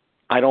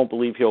 I don't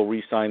believe he'll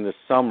re-sign this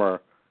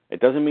summer. It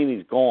doesn't mean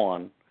he's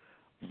gone,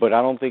 but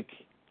I don't think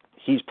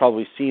he's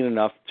probably seen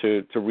enough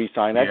to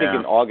re-sign. I think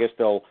in August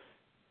they'll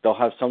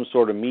have some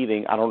sort of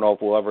meeting. I don't know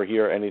if we'll ever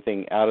hear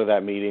anything out of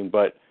that meeting,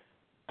 but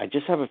I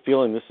just have a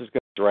feeling this is going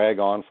to drag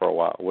on for a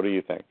while. What do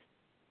you think?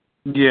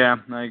 Yeah,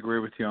 I agree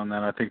with you on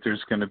that. I think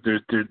there's going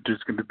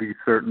to be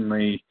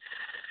certainly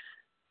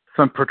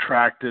some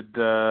protracted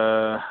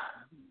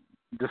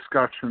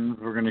discussions.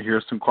 We're going to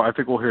hear I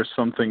think we'll hear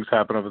some things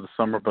happen over the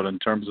summer, but in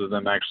terms of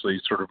them actually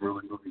sort of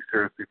really moving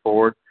seriously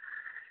forward,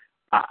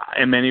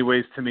 in many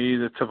ways, to me,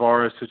 the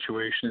Tavares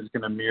situation is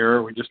going to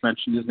mirror. We just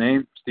mentioned his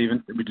name,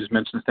 Steven. We just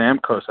mentioned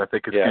Stamkos. I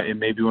think it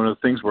may be one of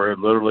the things where it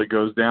literally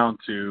goes down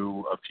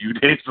to a few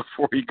days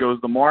before he goes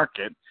to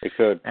market. It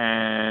could,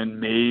 and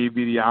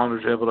maybe the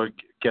Islanders are able to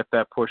get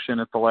that push in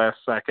at the last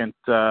second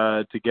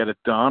to get it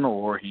done,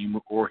 or he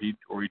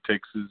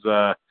takes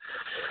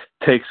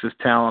his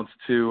talents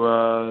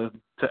to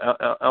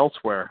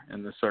elsewhere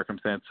in this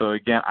circumstance. So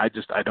again, I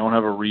don't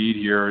have a read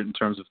here in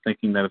terms of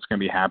thinking that it's going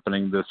to be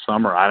happening this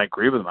summer. I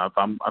agree with them.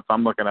 If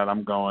I'm looking at it,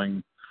 I'm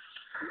going,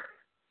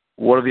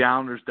 what have the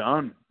Islanders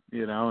done?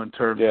 In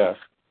terms of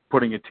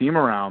putting a team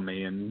around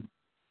me, and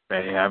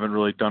they haven't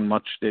really done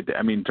much.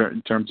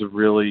 In terms of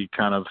really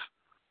kind of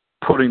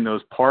putting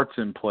those parts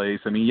in place.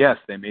 I mean, yes,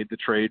 they made the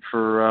trade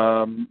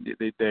for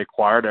they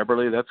acquired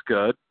Eberle. That's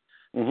good.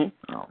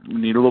 Mm-hmm. We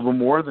need a little bit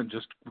more than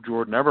just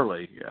Jordan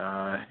Eberle,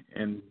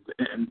 and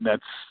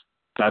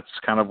that's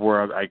kind of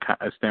where I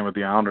stand with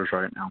the Islanders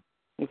right now.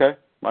 Okay,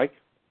 Mike.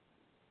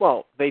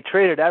 Well, they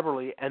traded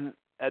Eberle, and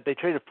they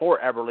traded for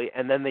Eberle,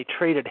 and then they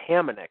traded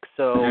Hamonic.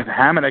 So and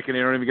Hamonic, and they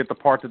don't even get the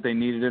part that they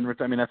needed in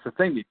return. I mean, that's the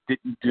thing. They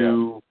didn't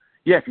do.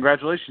 Yeah,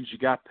 congratulations, you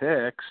got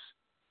picks.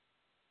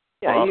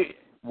 Yeah.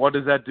 What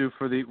does that do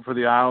for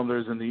the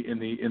Islanders in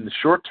the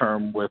short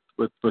term with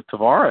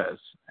Tavares?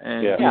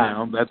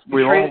 And that's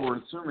we all were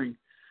assuming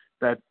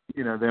that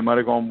they might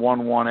have gone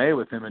 1-1A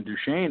with him and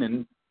Duchesne,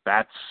 and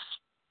that's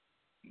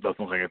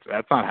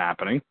not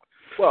happening.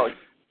 Well,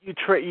 you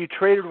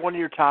traded one of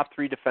your top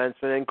three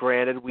defensemen, and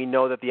granted, we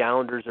know that the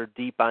Islanders are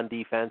deep on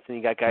defense, and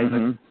you got guys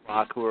like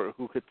Brock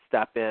who could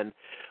step in,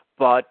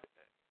 but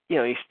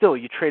you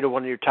traded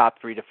one of your top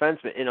three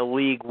defensemen in a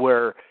league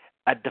where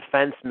a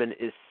defenseman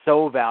is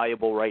so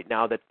valuable right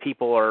now that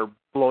people are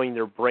blowing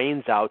their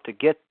brains out to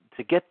get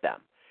them.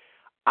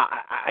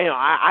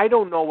 I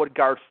don't know what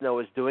Garth Snow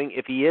is doing.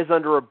 If he is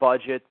under a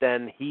budget,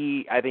 then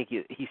I think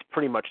he's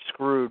pretty much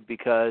screwed,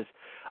 because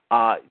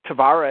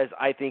Tavares,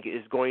 I think,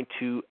 is going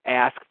to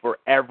ask for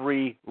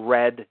every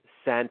red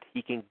cent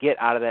he can get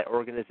out of that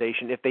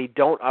organization. If they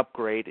don't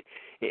upgrade,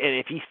 and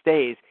if he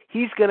stays,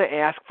 he's going to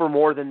ask for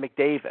more than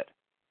McDavid.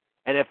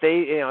 And if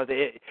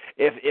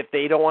if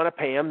they don't want to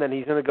pay him, then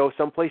he's going to go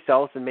someplace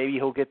else, and maybe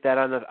he'll get that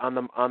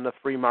on the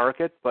free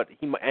market. But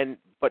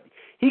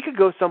he could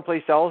go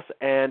someplace else,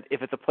 and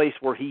if it's a place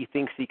where he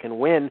thinks he can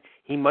win,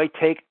 he might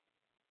take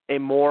a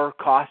more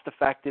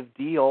cost-effective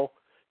deal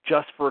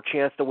just for a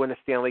chance to win a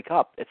Stanley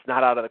Cup. It's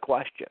not out of the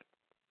question.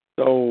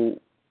 So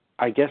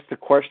I guess the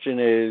question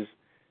is,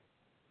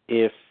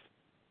 if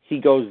he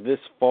goes this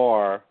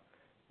far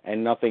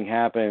and nothing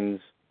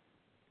happens,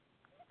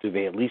 are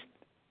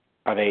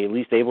they at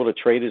least able to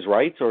trade his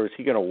rights, or is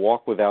he going to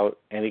walk without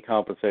any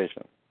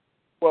compensation?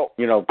 Well,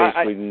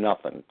 basically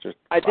nothing.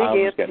 I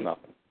think get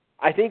nothing.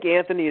 I think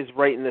Anthony is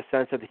right in the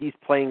sense that he's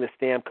playing the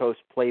Stamkos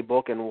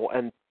playbook,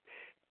 and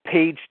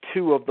page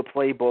 2 of the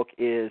playbook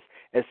is,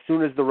 as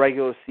soon as the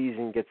regular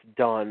season gets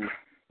done,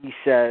 he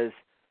says,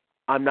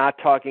 "I'm not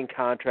talking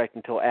contract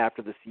until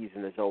after the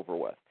season is over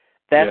with."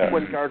 That's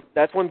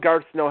when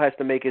Garth Snow has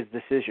to make his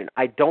decision.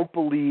 I don't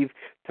believe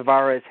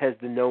Tavares has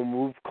the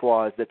no-move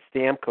clause that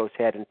Stamkos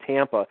had in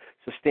Tampa,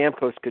 so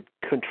Stamkos could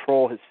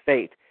control his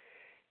fate.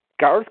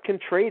 Garth can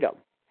trade him,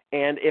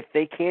 and if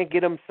they can't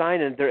get him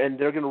signed and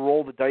they're going to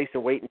roll the dice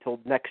and wait until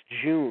next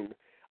June,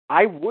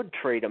 I would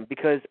trade him,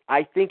 because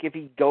I think if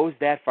he goes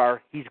that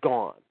far, he's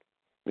gone.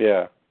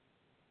 Yeah.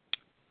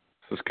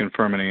 Just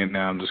confirming it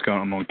now.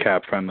 I'm on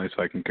Cap Friendly,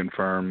 so I can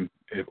confirm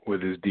it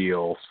with his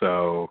deal.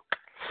 So.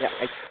 Yeah,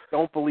 I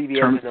don't believe he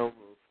has a no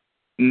move.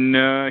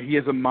 No, he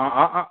has a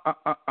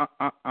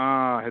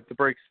hit the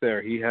brakes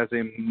there. He has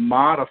a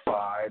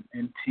modified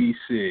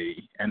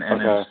NTC and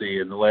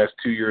NFC in the last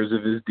 2 years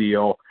of his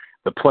deal.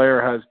 The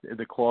player has,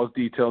 the clause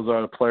details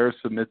are, the player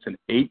submits an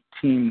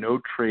 8-team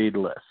no trade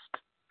list.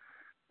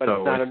 But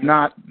so it's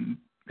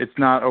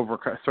not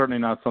certainly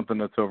not something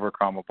that's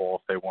overcomable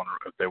if they want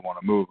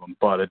to move him,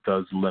 but it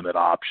does limit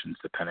options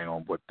depending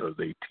on what those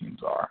 8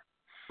 teams are.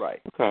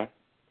 Right. Okay.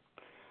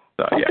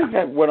 Something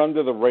that went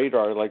under the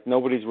radar, like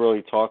nobody's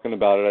really talking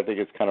about it. I think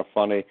it's kind of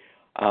funny.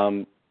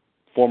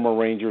 Former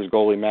Rangers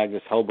goalie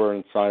Magnus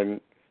Hellberg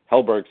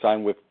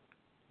signed with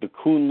the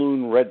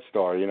Kunlun Red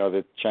Star,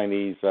 the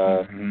Chinese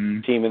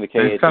team in the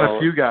KHL. They've got a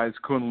few guys,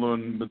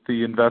 Kunlun, with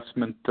the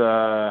investment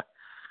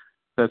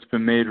that's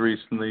been made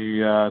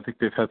recently. I think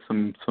they've had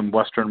some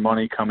Western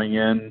money coming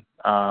in,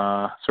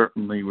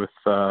 certainly with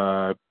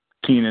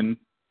Keenan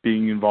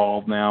being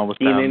involved now with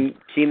them.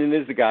 Keenan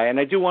is the guy, and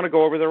I do want to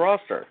go over the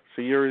roster.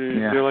 So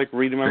you're like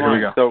reading my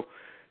mind.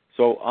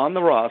 So on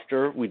the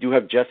roster, we do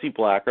have Jesse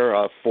Blacker,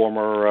 a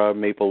former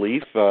Maple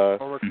Leaf.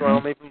 Former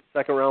Toronto Maple Leaf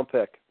second-round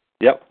pick.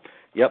 Yep,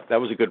 that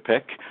was a good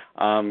pick.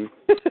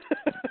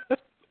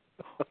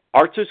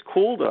 Artus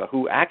Kulda,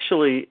 who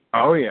actually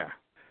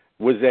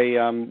was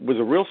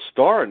a real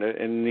star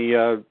in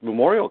the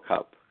Memorial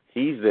Cup.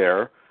 He's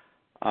there.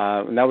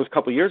 And that was a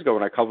couple of years ago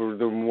when I covered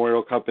the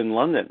Memorial Cup in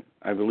London.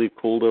 I believe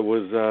Kulda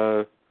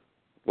was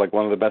like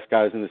one of the best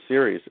guys in the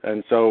series.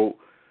 And so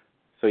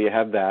you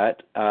have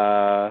that.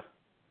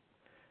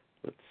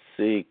 Let's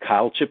see,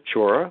 Kyle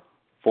Chipchura,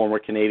 former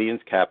Canadiens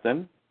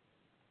captain.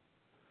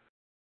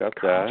 Got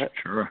that.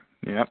 Chipchura,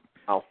 yep.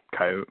 Oh.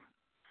 Coyote.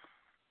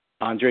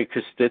 Andre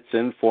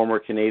Kostitsyn, former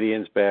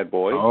Canadiens bad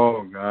boy.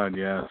 Oh, God,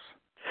 yes.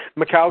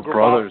 Mikhail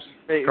brothers.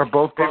 Are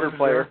both favorite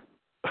player.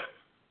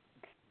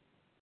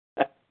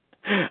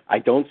 I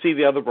don't see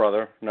the other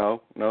brother.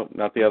 No,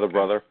 not the other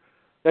brother.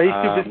 No, he's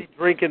too busy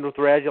drinking with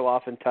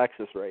Radulov in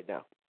Texas right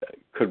now.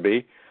 Could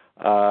be.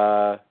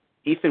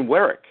 Ethan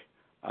Werrick,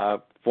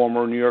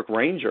 former New York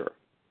Ranger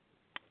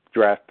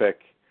draft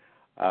pick.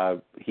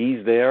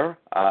 He's there.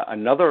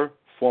 Another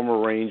former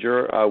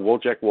Ranger,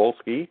 Wojciech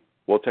Wolski.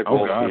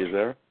 Wolski is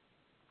there.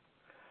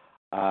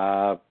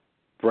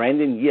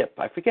 Brandon Yip.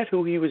 I forget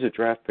who he was a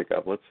draft pick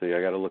of. Let's see.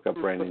 I got to look up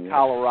Brandon Yip.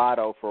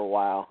 Colorado for a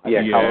while.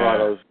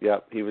 Colorado.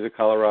 Yep, he was a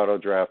Colorado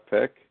draft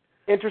pick.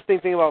 Interesting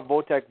thing about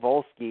Wojciech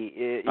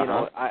Wolski,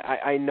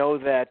 I know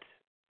that,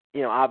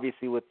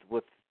 obviously with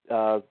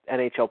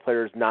NHL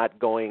players not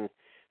going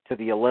to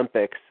the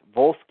Olympics,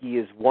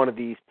 Wolski is one of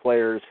these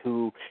players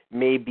who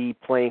may be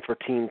playing for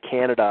Team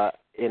Canada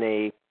in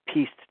a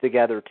pieced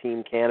together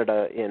Team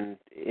Canada in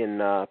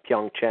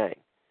Pyeongchang.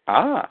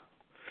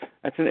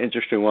 That's an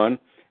interesting one.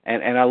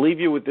 And I'll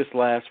leave you with this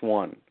last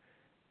one.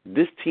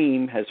 This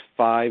team has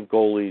 5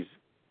 goalies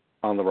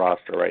on the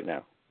roster right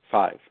now.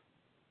 5.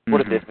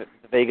 What are they, the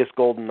Vegas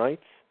Golden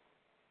Knights?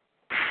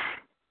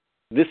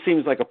 This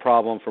seems like a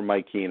problem for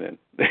Mike Keenan.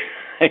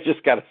 I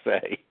just got to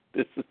say.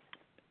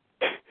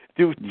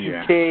 Do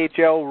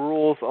KHL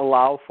rules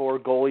allow for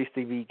goalies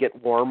to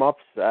get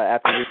warm-ups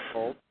after this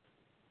goal?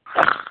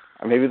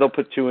 Maybe they'll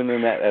put 2 in the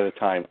net at a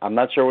time. I'm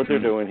not sure what they're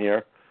doing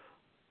here,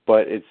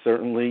 but it's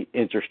certainly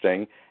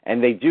interesting.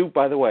 And they do,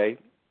 by the way,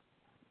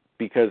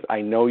 because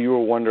I know you were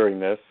wondering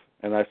this,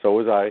 and so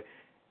was I,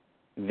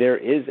 there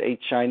is a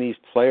Chinese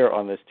player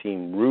on this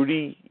team,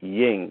 Rudy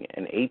Ying,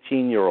 an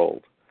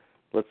 18-year-old.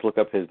 Let's look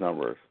up his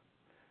numbers.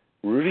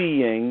 Rudy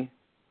Ying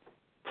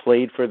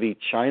played for the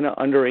China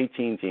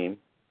under-18 team,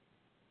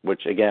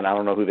 which, again, I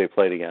don't know who they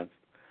played against.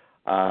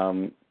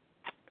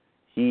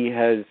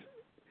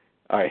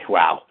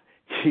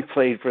 He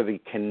played for the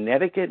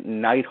Connecticut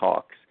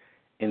Nighthawks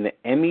in the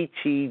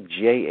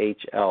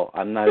METJHL.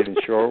 I'm not even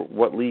sure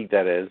what league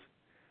that is.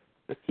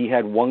 He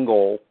had 1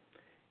 goal.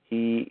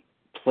 He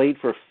played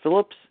for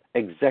Phillips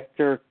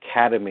Exeter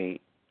Academy,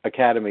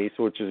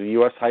 which is a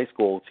U.S. high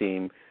school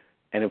team,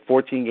 and in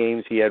 14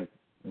 games he had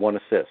 1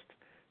 assist.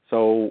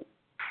 So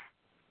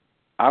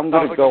I'm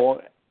going to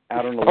go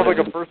out on a limb. Sounds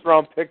like a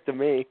first-round pick to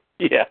me.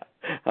 Yeah,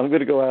 I'm going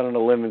to go out on a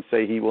limb and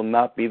say he will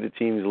not be the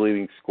team's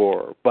leading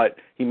scorer, but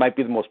he might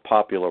be the most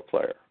popular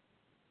player.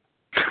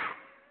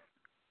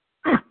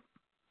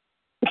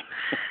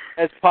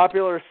 As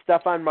popular as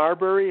Stephon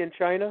Marbury in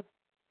China?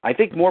 I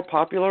think more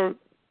popular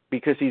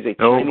because he's a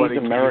Chinese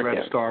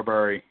American.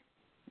 Starbury.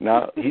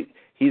 No,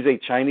 he's a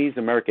Chinese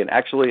American.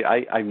 Actually,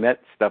 I met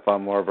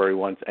Stephon Marbury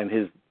once, and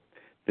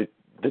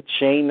the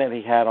chain that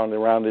he had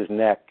around his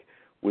neck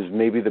was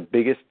maybe the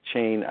biggest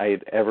chain I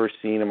had ever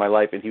seen in my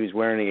life, and he was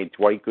wearing a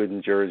Dwight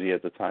Gooden jersey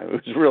at the time.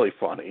 It was really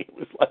funny.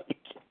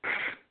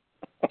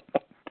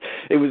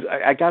 It was like,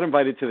 I got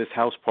invited to this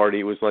house party.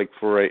 It was like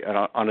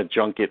on a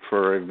junket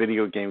for a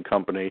video game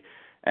company,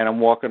 and I'm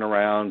walking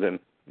around, and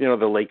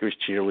the Lakers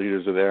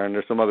cheerleaders are there, and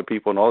there's some other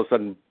people, and all of a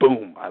sudden,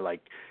 boom! I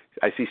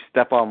see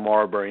Stephon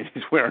Marbury, and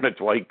he's wearing a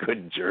Dwight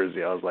Gooden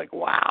jersey. I was like,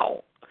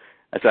 wow!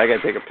 I said, I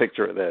got to take a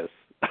picture of this.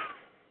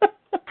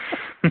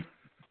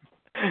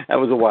 That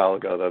was a while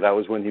ago, though. That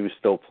was when he was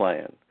still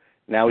playing.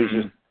 Now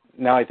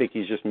I think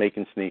he's just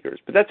making sneakers.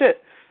 But that's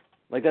it.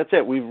 That's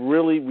it. We've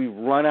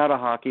run out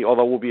of hockey.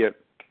 Although we'll be at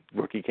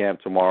rookie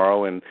camp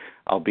tomorrow, and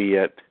I'll be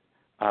at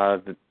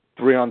the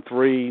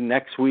 3-on-3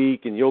 next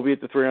week, and you'll be at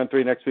the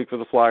 3-on-3 next week for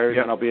the Flyers,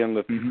 and I'll be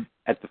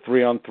at the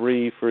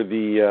 3-on-3 for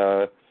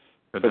the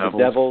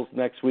Devils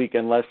next week,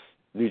 unless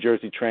New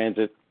Jersey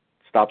Transit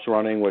stops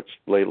running, which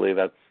lately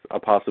that's a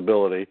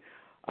possibility.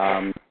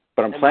 But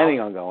I'm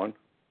planning on going.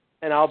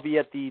 And I'll be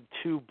at the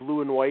 2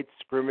 blue and white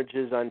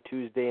scrimmages on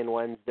Tuesday and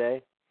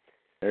Wednesday.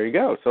 There you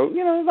go. So,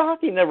 the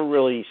hockey never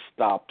really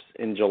stops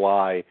in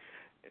July.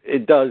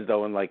 It does,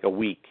 though, in like a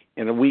week.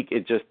 In a week,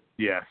 it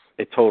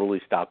totally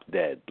stops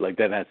dead.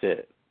 Then that's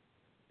it.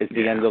 It's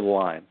the end of the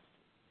line.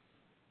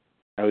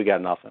 And we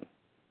got nothing.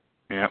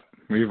 Yep.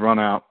 We've run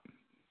out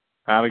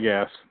of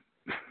gas.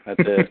 That's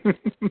it.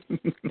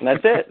 And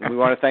that's it. We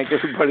want to thank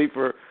everybody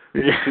for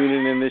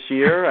tuning in this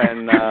year.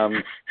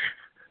 And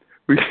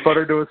we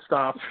sputtered to a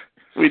stop.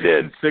 We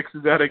did. 6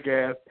 is out of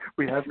gas.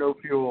 We have no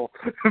fuel.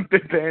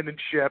 Abandoned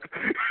ship.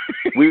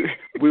 We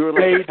were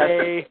like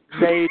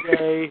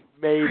Mayday.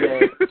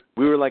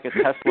 We were like a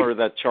Tesla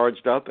that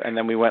charged up, and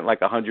then we went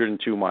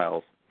 102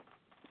 miles.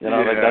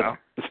 That's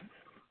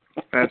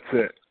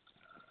it.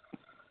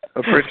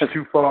 A bridge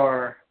too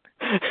far.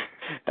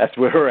 That's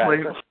where we're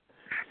at.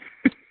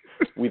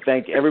 We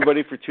thank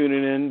everybody for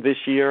tuning in this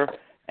year,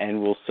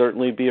 and we'll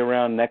certainly be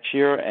around next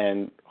year,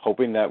 and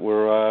hoping that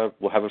we'll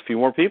have a few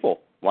more people.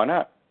 Why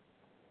not?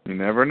 You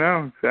never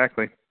know.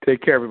 Exactly.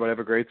 Take care, everybody. Have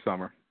a great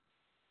summer.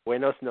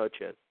 Buenos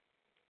noches.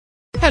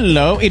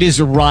 Hello, it is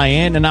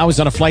Ryan, and I was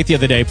on a flight the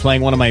other day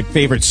playing one of my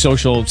favorite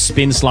social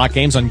spin slot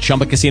games on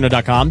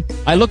ChumbaCasino.com.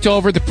 I looked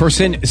over the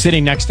person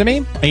sitting next to me,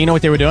 and you know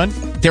what they were doing?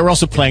 They were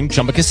also playing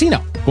Chumba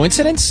Casino.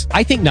 Coincidence?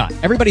 I think not.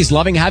 Everybody's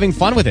loving having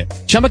fun with it.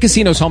 Chumba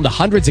Casino is home to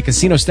hundreds of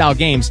casino-style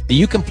games that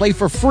you can play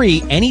for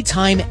free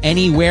anytime,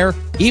 anywhere,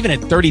 even at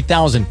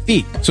 30,000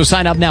 feet. So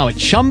sign up now at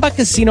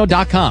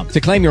ChumbaCasino.com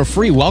to claim your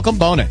free welcome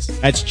bonus.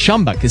 That's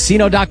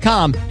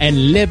ChumbaCasino.com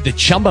and live the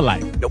Chumba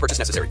life. No purchase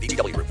necessary.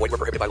 VGW. Void where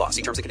prohibited by law.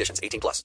 See terms and conditions. 18+.